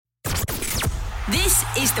This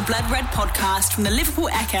is the Blood Red podcast from the Liverpool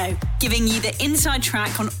Echo, giving you the inside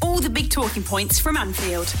track on all the big talking points from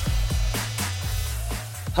Anfield.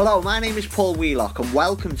 Hello, my name is Paul Wheelock and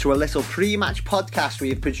welcome to a little pre-match podcast we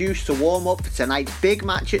have produced to warm up for tonight's big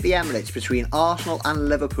match at the Emirates between Arsenal and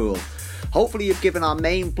Liverpool. Hopefully you've given our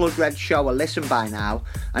main Blood Red show a listen by now,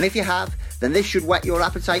 and if you have, then this should whet your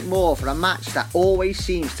appetite more for a match that always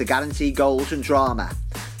seems to guarantee goals and drama.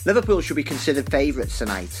 Liverpool should be considered favourites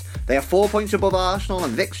tonight. They are 4 points above Arsenal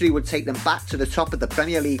and victory would take them back to the top of the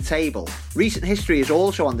Premier League table. Recent history is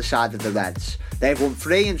also on the side of the Reds. They have won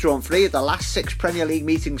 3 and drawn 3 of the last 6 Premier League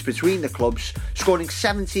meetings between the clubs, scoring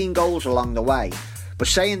 17 goals along the way. But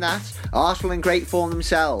saying that, Arsenal in great form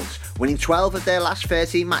themselves, winning 12 of their last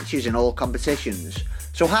 13 matches in all competitions.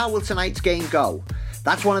 So how will tonight's game go?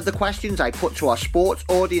 That's one of the questions I put to our sports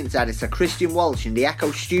audience editor Christian Walsh in the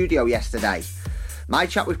Echo studio yesterday. My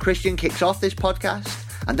chat with Christian kicks off this podcast,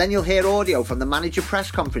 and then you'll hear audio from the manager press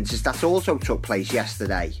conferences that also took place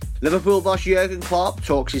yesterday. Liverpool boss Jurgen Klopp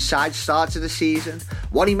talks his side's start to the season,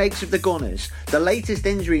 what he makes of the Gunners, the latest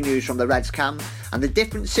injury news from the Reds camp, and the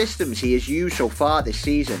different systems he has used so far this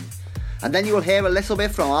season. And then you will hear a little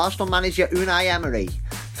bit from Arsenal manager Unai Emery.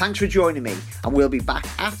 Thanks for joining me, and we'll be back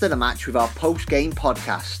after the match with our post-game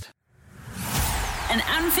podcast. An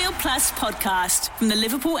Anfield Plus podcast from the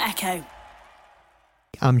Liverpool Echo.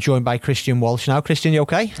 I'm joined by Christian Walsh now. Christian, you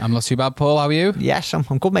okay? I'm not too bad, Paul. How are you? Yes, I'm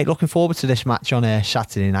good, mate. Looking forward to this match on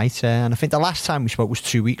Saturday night. And I think the last time we spoke was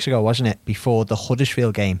 2 weeks ago, wasn't it? Before the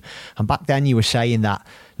Huddersfield game. And back then you were saying that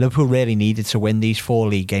Liverpool really needed to win these 4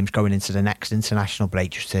 league games going into the next international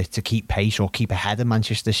break just to keep pace or keep ahead of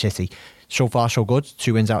Manchester City. So far, so good.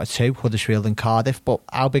 2 wins out of 2, Huddersfield and Cardiff. But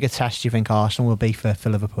how big a test do you think Arsenal will be for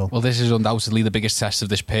Liverpool? Well, this is undoubtedly the biggest test of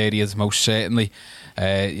this period, most certainly.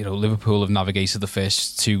 Liverpool have navigated the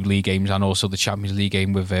first 2 league games and also the Champions League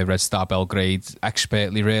game with Red Star Belgrade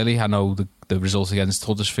expertly, really. I know the result against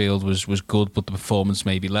Huddersfield was good, but the performance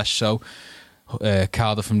maybe less so.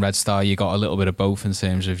 Cardiff and Red Star, you got a little bit of both in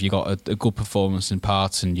terms of you got a good performance in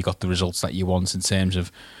parts and you got the results that you want in terms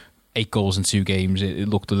of 8 goals in 2 games. It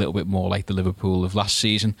looked a little bit more like the Liverpool of last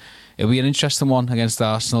season. It'll be an interesting one against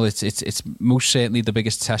Arsenal. It's most certainly the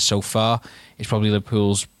biggest test so far. It's probably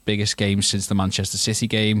Liverpool's biggest game since the Manchester City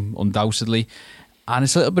game, undoubtedly. And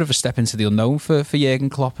it's a little bit of a step into the unknown for Jurgen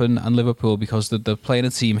Klopp and Liverpool, because they're playing a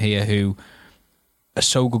team here who are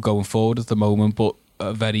so good going forward at the moment, but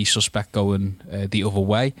are very suspect going the other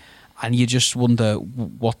way. And you just wonder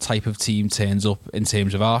what type of team turns up in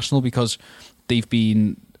terms of Arsenal, because they've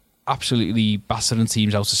been absolutely battering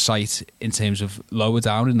teams out of sight in terms of lower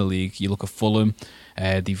down in the league. You look at Fulham,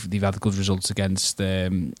 they've had good results against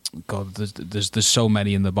there's so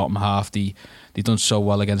many in the bottom half. They've done so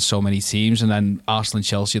well against so many teams, and then Arsenal and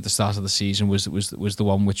Chelsea at the start of the season was the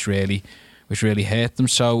one which really hurt them.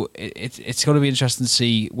 So it's going to be interesting to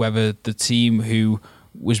see whether the team who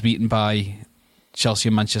was beaten by Chelsea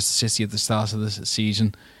and Manchester City at the start of the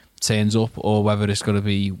season turns up, or whether it's going to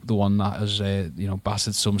be the one that has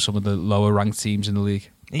battered some of the lower ranked teams in the league.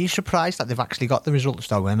 Are you surprised that they've actually got the results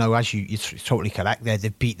though? I know, as you're totally correct there,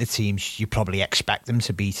 they've beat the teams you probably expect them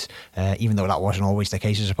to beat, even though that wasn't always the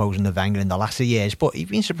case, I suppose, in the Wenger in the latter years. But you've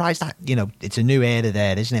been surprised that, it's a new era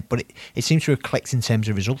there, isn't it? But it seems to have clicked in terms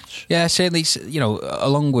of results. Yeah, certainly,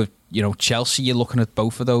 along with, Chelsea, you're looking at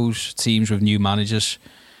both of those teams with new managers.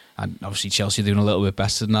 And obviously Chelsea are doing a little bit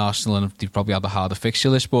better than Arsenal, and they've probably had a harder fixture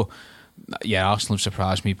list. But yeah, Arsenal have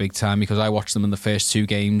surprised me big time, because I watched them in the first 2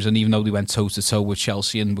 games, and even though they went toe-to-toe with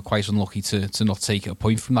Chelsea and were quite unlucky to not take a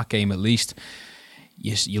point from that game at least,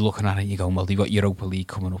 you're looking at it and you're going, well, they've got Europa League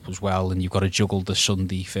coming up as well, and you've got to juggle the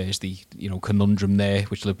Sunday, Thursday, conundrum there,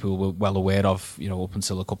 which Liverpool were well aware of, up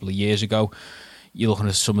until a couple of years ago. You're looking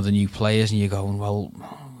at some of the new players and you're going, well,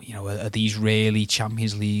 are these really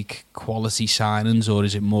Champions League quality signings, or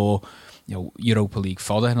is it more, Europa League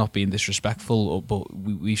fodder? Not being disrespectful, but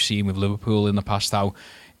we've seen with Liverpool in the past how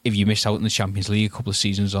if you miss out in the Champions League a couple of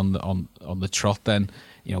seasons on the trot, then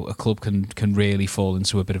a club can really fall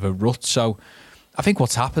into a bit of a rut. So I think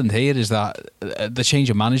what's happened here is that the change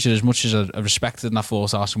of manager, as much as I respected and I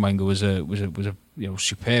thought Arsene Wenger was a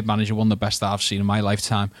superb manager, one of the best that I've seen in my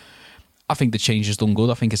lifetime, I think the change has done good.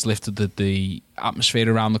 I think it's lifted the atmosphere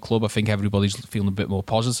around the club. I think everybody's feeling a bit more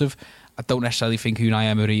positive. I don't necessarily think Unai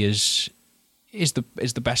Emery is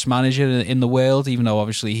the best manager in the world, even though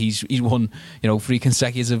obviously he's won 3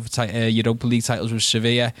 consecutive Europa League titles with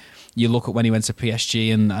Sevilla. You look at when he went to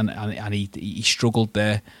PSG and he struggled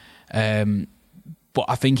there. But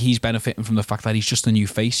I think he's benefiting from the fact that he's just a new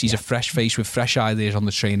face. He's a fresh face with fresh ideas on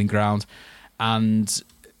the training ground, and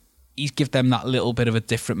he's give them that little bit of a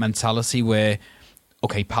different mentality where,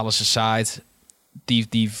 okay, Palace aside,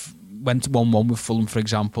 they've went 1-1 with Fulham, for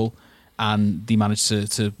example, and they managed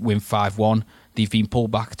to win 5-1. They've been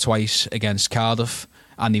pulled back twice against Cardiff,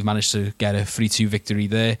 and they've managed to get a 3-2 victory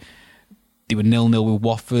there. They were 0-0 with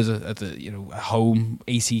Watford at home,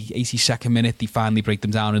 82nd minute. They finally break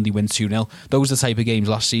them down and they win 2-0. Those are the type of games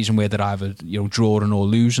last season where they're either drawing or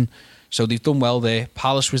losing. So they've done well there.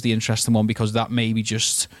 Palace was the interesting one because that maybe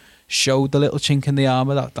just showed the little chink in the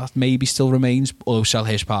armour that maybe still remains, although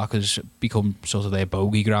Selhurst Park has become sort of their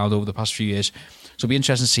bogey ground over the past few years. So it'll be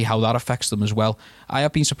interesting to see how that affects them as well. I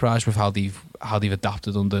have been surprised with how they've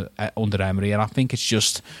adapted under Emery, and I think it's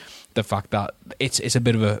just the fact that it's a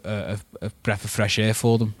bit of a breath of fresh air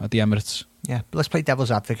for them at the Emirates. Yeah, but let's play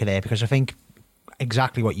devil's advocate here, because I think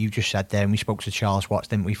exactly what you just said there, and we spoke to Charles Watts,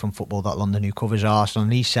 didn't we, from Football.London, who covers Arsenal,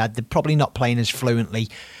 and he said they're probably not playing as fluently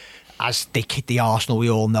as the Arsenal we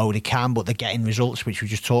all know they can, but they're getting results, which we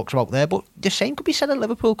just talked about there. But the same could be said at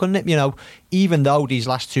Liverpool, couldn't it? Even though these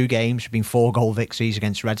last two games have been 4-goal victories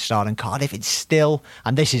against Red Star and Cardiff, it's still,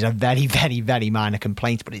 and this is a very, very, very minor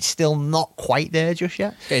complaint, but it's still not quite there just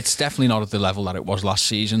yet. It's definitely not at the level that it was last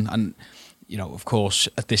season. And, of course,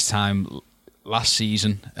 at this time last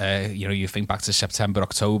season, you think back to September,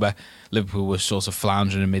 October, Liverpool was sort of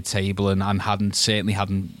floundering in mid-table and hadn't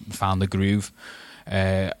found the groove.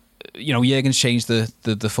 Jurgen's changed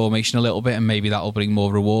the formation a little bit, and maybe that'll bring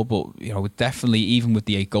more reward. But definitely, even with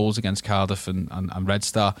the 8 goals against Cardiff and Red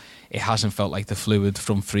Star, it hasn't felt like the fluid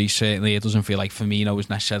front three. Certainly, it doesn't feel like Firmino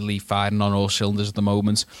is necessarily firing on all cylinders at the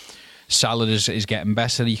moment. Salah is getting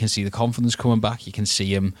better. You can see the confidence coming back. You can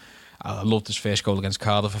see him. I loved his first goal against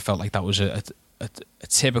Cardiff. I felt like that was a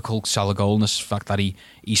typical Salah goal, in the fact that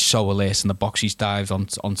he's so alert in the box. He's dived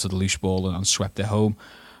onto the loose ball and swept it home.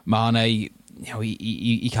 Mane,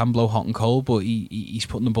 he can blow hot and cold, but he's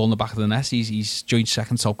putting the ball in the back of the net. He's joint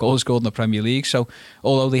second top goal scored in the Premier League. So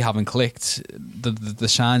although they haven't clicked, the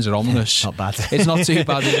signs are ominous. Not bad. It's not too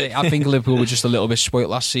bad, is it? I think Liverpool were just a little bit spoilt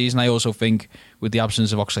last season. I also think with the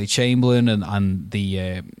absence of Oxlade-Chamberlain and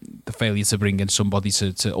the failure to bring in somebody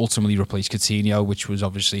to ultimately replace Coutinho, which was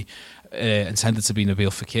obviously intended to be Nabil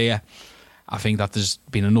Fekir, I think that there's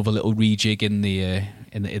been another little rejig in the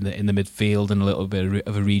midfield, and a little bit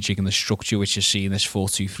of a rejig in the structure, which is seeing this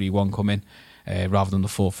 4-2-3-1 come in rather than the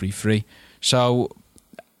 4-3-3. So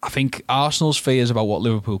I think Arsenal's fears about what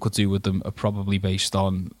Liverpool could do with them are probably based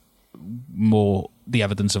on more the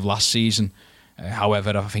evidence of last season.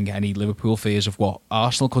 However, I think any Liverpool fears of what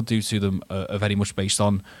Arsenal could do to them are very much based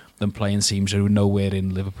on them playing teams who are nowhere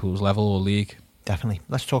in Liverpool's level or league. Definitely.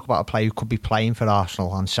 Let's talk about a player who could be playing for Arsenal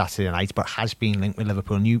on Saturday night, but has been linked with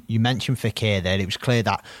Liverpool. And you mentioned Fekir there. It was clear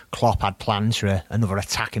that Klopp had plans for another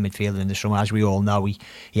attacking midfielder in the summer. As we all know,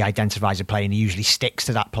 he identifies a player and he usually sticks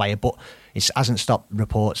to that player. But it hasn't stopped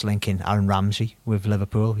reports linking Aaron Ramsey with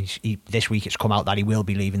Liverpool. This week it's come out that he will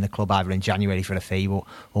be leaving the club either in January for a fee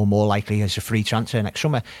or more likely as a free transfer next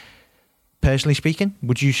summer. Personally speaking,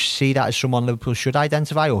 would you see that as someone Liverpool should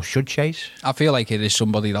identify or should chase? I feel like it is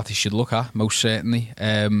somebody that he should look at, most certainly.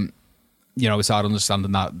 It's our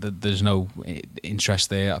understanding that there's no interest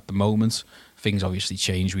there at the moment. Things obviously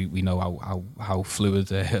change. We know how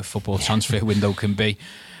fluid a football transfer window can be.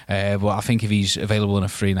 But I think if he's available in a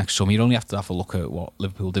free next summer, you'd only have to have a look at what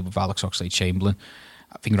Liverpool did with Alex Oxlade-Chamberlain.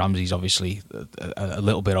 I think Ramsey's obviously a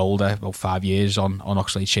little bit older, about 5 years on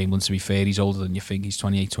Oxlade-Chamberlain, to be fair. He's older than you think. He's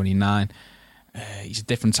 28, 29. He's a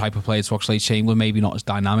different type of player to Oxlade-Chamberlain, maybe not as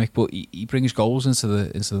dynamic, but he brings goals into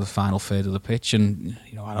the final third of the pitch. And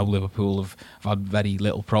I know Liverpool have had very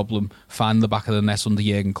little problem finding the back of the net under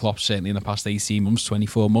Jurgen Klopp, certainly in the past 18 months,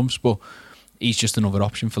 24 months. But he's just another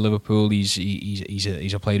option for Liverpool. He's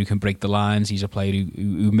a player who can break the lines. He's a player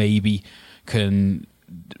who maybe can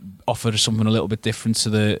offer something a little bit different to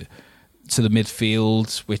the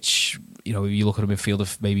midfield, which, you look at a midfield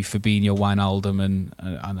of maybe Fabinho, Wijnaldum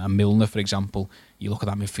and Milner, for example. You look at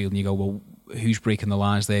that midfield and you go, well, who's breaking the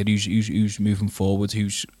lines there? Who's moving forward?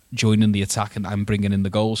 Who's joining the attack and bringing in the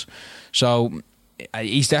goals? So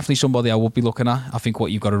he's definitely somebody I would be looking at. I think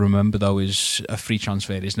what you've got to remember, though, is a free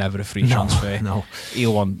transfer is never a free transfer. No.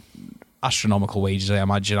 He'll want astronomical wages, I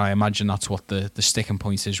imagine. I imagine that's what the sticking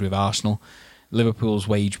point is with Arsenal. Liverpool's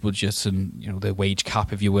wage budget and their wage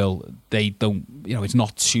cap, if you will, they don't. It's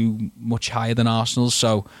not too much higher than Arsenal's,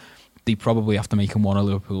 so they probably have to make him one of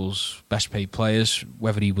Liverpool's best paid players.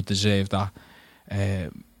 Whether he would deserve that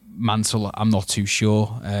mantle, I'm not too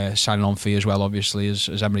sure. Signing on fee as well, obviously, as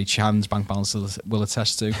Emre Can's bank balance will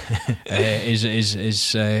attest to,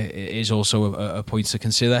 is also a point to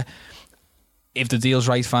consider. if the deal's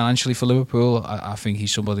right financially for Liverpool, I think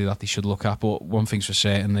he's somebody that they should look at. But one thing's for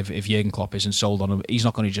certain, if Jurgen Klopp isn't sold on him, he's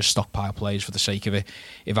not going to just stockpile players for the sake of it.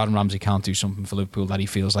 If Aaron Ramsey can't do something for Liverpool that he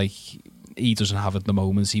feels like he doesn't have at the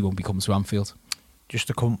moment, he won't be coming to Anfield. Just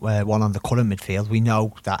to come one on the current midfield, we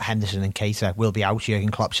know that Henderson and Keita will be out. Jurgen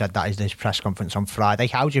Klopp said that in his press conference on Friday.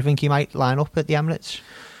 How do you think he might line up at the Emirates?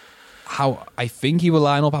 How I think he will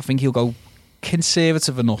line up, I think he'll go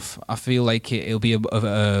conservative enough. I feel like it'll be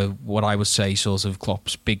a what I would say sort of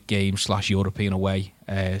Klopp's big game / European away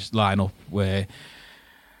lineup, where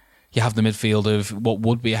you have the midfield of what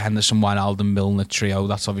would be a Henderson, Wijnaldum, Milner trio.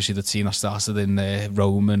 That's obviously the team that started in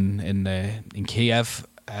Rome and in Kiev.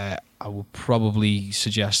 I would probably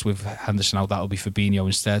suggest with Henderson out, that'll be Fabinho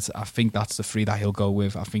instead. I think that's the three that he'll go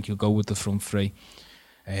with. I think he'll go with the front three.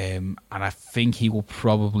 And I think he will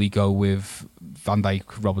probably go with Van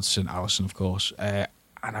Dijk, Robertson, Alisson, of course. And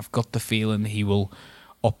I've got the feeling he will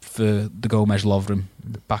opt for the Gomez Lovren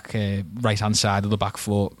back right-hand side of the back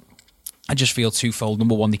four. I just feel twofold.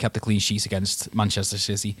 Number one, they kept the clean sheet against Manchester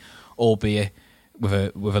City, albeit with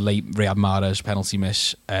a late Riyad Mahrez penalty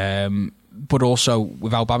miss. But also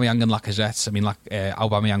with Aubameyang and Lacazette, I mean,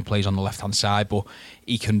 Aubameyang plays on the left-hand side, but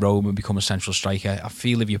he can roam and become a central striker. I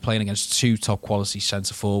feel if you're playing against two top-quality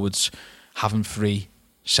centre-forwards, having three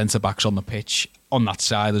centre-backs on the pitch on that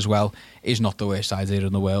side as well is not the worst idea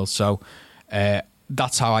in the world. So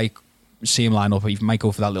that's how I see him line up. He might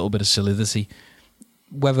go for that little bit of solidity.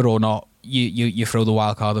 Whether or not you throw the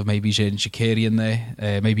wild card of maybe Xherdan Shaqiri in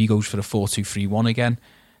there, maybe he goes for a 4-2-3-1 again.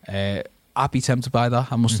 I'd be tempted by that,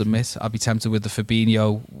 I must admit. I'd be tempted with the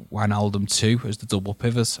Fabinho, Wijnaldum 2 as the double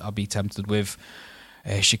pivot. I'd be tempted with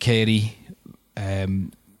Shaqiri,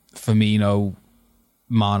 Firmino,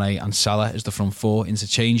 Mane and Salah as the front four,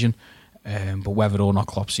 interchanging. But whether or not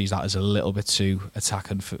Klopp sees that as a little bit too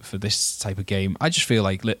attacking for this type of game, I just feel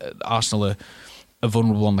like Arsenal are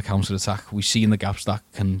vulnerable on the counter-attack. We've seen the gaps that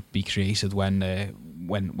can be created when the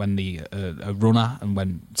runner and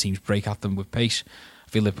when teams break at them with pace. I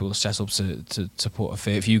feel Liverpool are set up to put a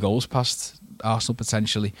fair few goals past Arsenal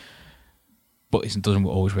potentially, but it doesn't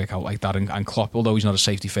always work out like that. And Klopp, although he's not a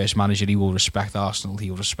safety-first manager, he will respect Arsenal,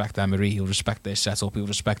 he'll respect Emery, he'll respect their setup, he'll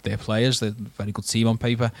respect their players. They're a very good team on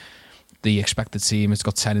paper. The expected team has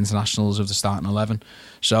got 10 internationals of the starting 11.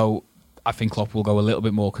 So I think Klopp will go a little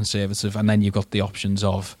bit more conservative, and then you've got the options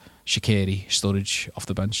of Shaqiri, Sturridge off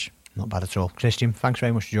the bench. Not bad at all. Christian, thanks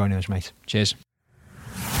very much for joining us, mate. Cheers.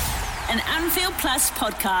 An Anfield Plus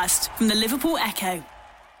podcast from the Liverpool Echo.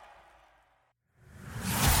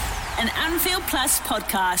 An Anfield Plus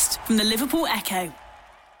podcast from the Liverpool Echo.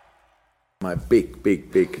 My big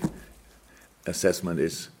assessment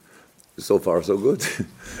is so far so good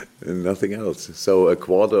and nothing else. So a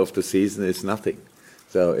quarter of the season is nothing.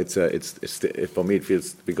 So it's for me it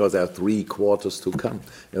feels, because there are 3 quarters to come.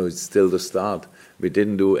 It's still the start. We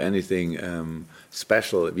didn't do anything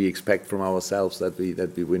special. We expect from ourselves that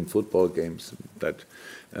we win football games. That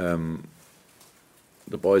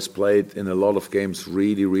the boys played in a lot of games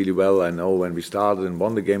really well. I know when we started and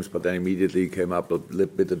won the games, but then immediately came up a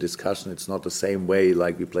little bit of discussion. It's not the same way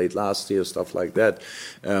like we played last year, stuff like that.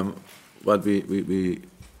 But we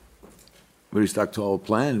stuck to our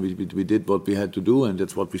plan. We did what we had to do, and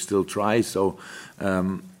that's what we still try. So,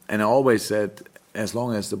 and I always said, as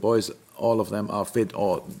long as the boys, all of them are fit,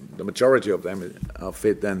 or the majority of them are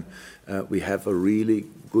fit, then we have a really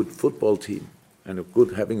good football team, and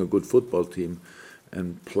having a good football team,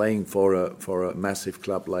 and playing for a massive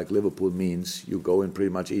club like Liverpool means you go in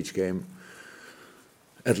pretty much each game,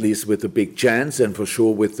 at least with a big chance, and for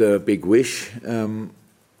sure with a big wish to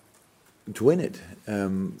win it.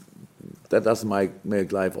 That doesn't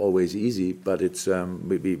make life always easy, but it's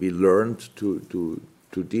we learned to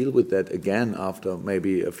deal with that again after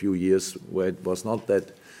maybe a few years where it was not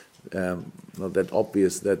that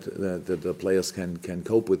obvious that the players can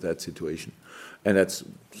cope with that situation, and that's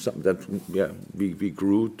something that we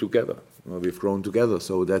grew together. We've grown together,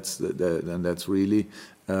 so that's really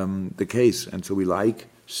the case, and so we like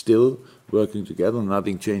still working together.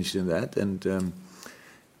 Nothing changed in that, and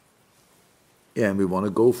and we want to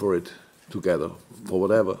go for it together for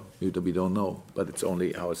whatever we don't know, but it's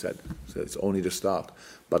only, how I said, so it's only the start.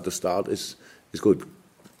 But the start is good.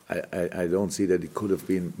 I don't see that it could have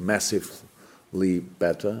been massively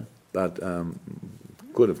better, but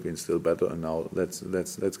could have been still better. And now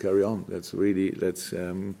let's carry on. Let's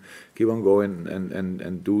keep on going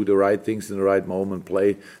and do the right things in the right moment.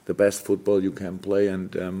 Play the best football you can play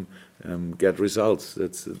and get results.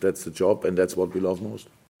 That's the job, and that's what we love most.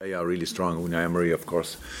 They are really strong. Unai Emery, of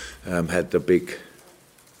course, had the big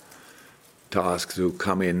task to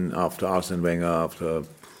come in after Arsene Wenger, after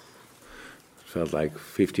felt like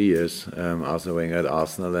 50 years. Arsene Wenger at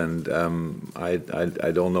Arsenal, and I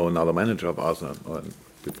don't know another manager of Arsenal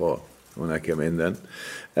before when I came in then.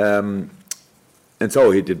 And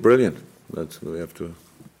so he did brilliant. We have to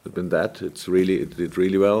admit that. It did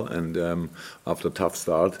really well. And after a tough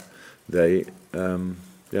start, they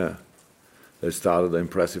started an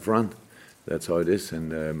impressive run. That's how it is,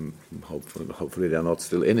 and hopefully they're not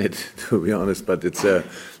still in it, to be honest. But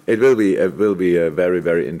it will be a very,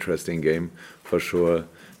 very interesting game for sure.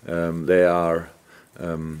 They are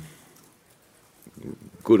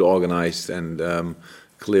good organized and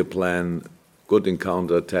clear plan, good in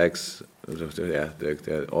counter attacks.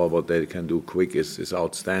 All what they can do quick is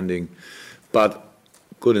outstanding, but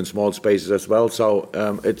good in small spaces as well. So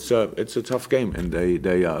it's a tough game, and they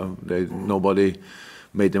nobody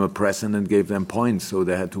made them a present and gave them points, so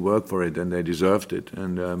they had to work for it, and they deserved it.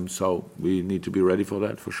 And so we need to be ready for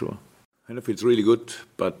that for sure. And if it's really good,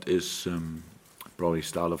 but is probably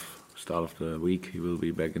start of the week, he will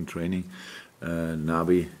be back in training.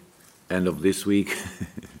 Naby, end of this week.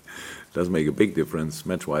 Doesn't make a big difference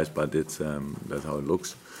match-wise, but it's that's how it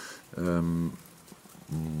looks.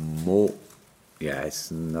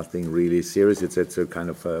 It's nothing really serious. It's a kind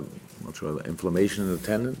of not sure, inflammation in the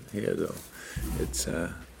tendon here, though. It's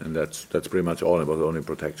and that's pretty much all. It was only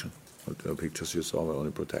protection. The pictures you saw were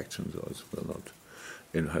only protection, so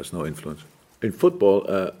it has no influence. In football,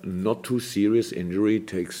 not too serious injury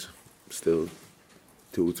takes still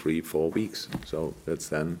 2, 3, 4 weeks. So that's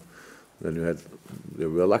then we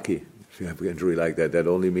were lucky if you have an injury like that. That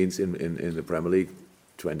only means in the Premier League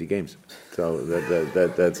 20 games. So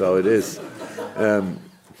that's how it is.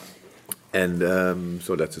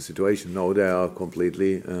 So that's the situation. No, they are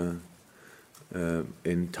completely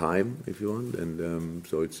in time, if you want, and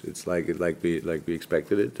so it's like we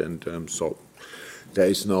expected it, and so there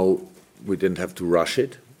is no. We didn't have to rush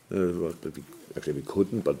it. Actually, we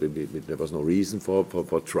couldn't, but there was no reason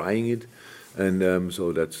for trying it, and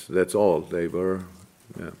so that's all. They were.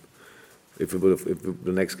 If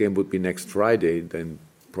the next game would be next Friday, then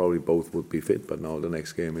probably both would be fit. But now the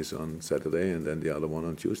next game is on Saturday, and then the other one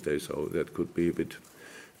on Tuesday. So that could be a bit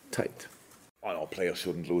tight. Our players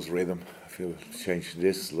shouldn't lose rhythm. If you change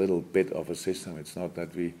this little bit of a system, it's not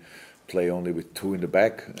that we play only with 2 in the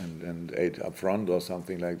back and 8 up front or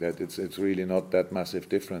something like that. It's really not that massive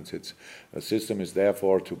difference. It's a system is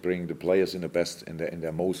therefore to bring the players in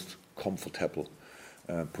their most comfortable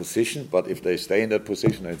position. But if they stay in that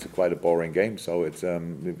position, it's quite a boring game. So it's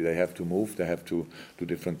maybe they have to move, they have to do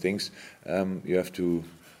different things. You have to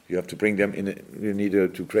bring them in. You need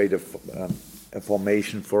to create a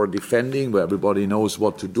formation for defending where everybody knows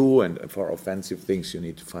what to do, and for offensive things you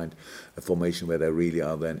need to find a formation where they really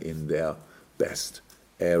are then in their best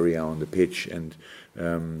area on the pitch, and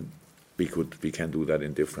we can do that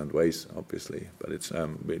in different ways, obviously. But it's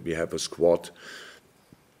we have a squad.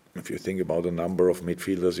 If you think about the number of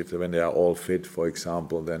midfielders, when they are all fit, for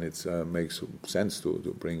example, then it makes sense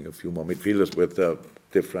to bring a few more midfielders with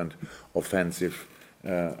different offensive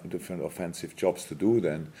jobs to do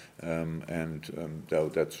then,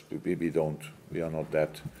 that's we are not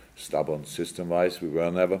that stubborn system-wise. We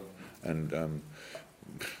were never, and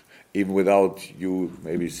even without you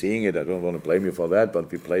maybe seeing it, I don't want to blame you for that.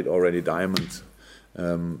 But we played already diamonds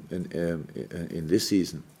in this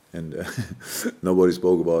season, and nobody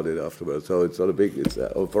spoke about it afterwards. So it's not a big.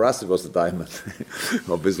 For us, it was a diamond.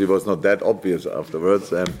 Obviously, it was not that obvious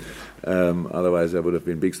afterwards. Otherwise, there would have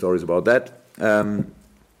been big stories about that.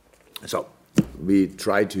 So we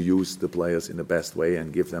try to use the players in the best way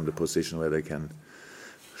and give them the position where they can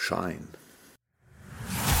shine.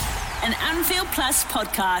 An Anfield Plus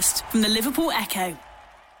podcast from the Liverpool Echo.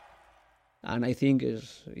 And I think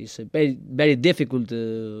it's a very, very difficult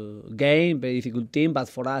game, very difficult team. But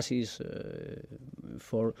for us, is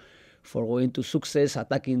for going to success,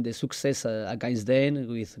 attacking the success against them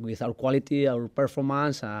with our quality, our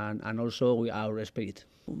performance, and also with our spirit.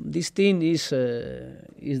 This team is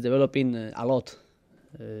developing a lot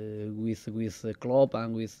with Klopp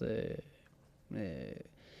and with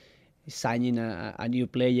signing a new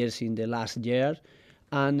players in the last year.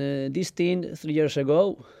 And this team 3 years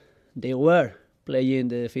ago, they were playing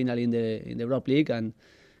the final in the Europa League, and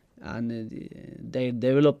their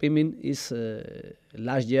development is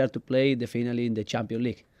last year to play the final in the Champions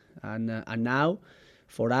League, and now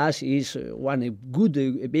for us is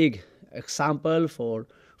a big example for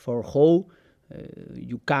how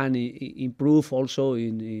you can improve also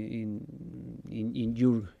in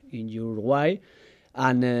your way,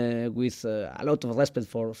 and with a lot of respect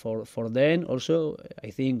for them. Also, I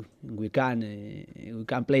think we can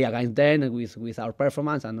play against them with our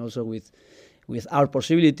performance and also with our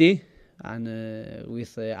possibility. and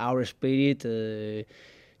with our spirit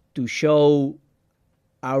to show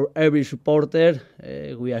every supporter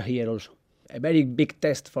we are here also. A very big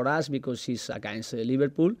test for us because it's against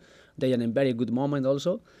Liverpool. They are in a very good moment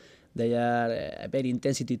also. They are a very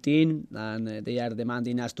intensity team, and they are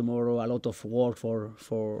demanding us tomorrow a lot of work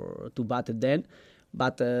to battle them.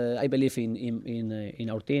 But I believe in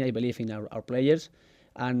our team. I believe in our players,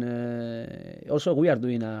 and also we are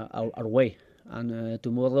doing our way. And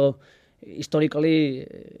tomorrow, historically,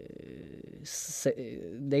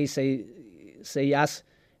 they say us.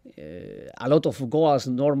 A lot of goals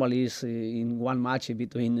normally is in one match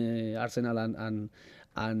between Arsenal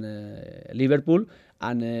and Liverpool,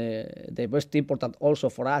 and the most important also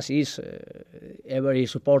for us is every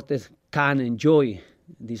supporter can enjoy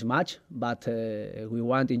this match, but we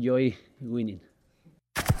want to enjoy winning.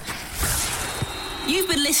 You've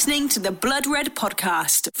been listening to the Blood Red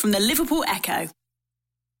podcast from the Liverpool Echo.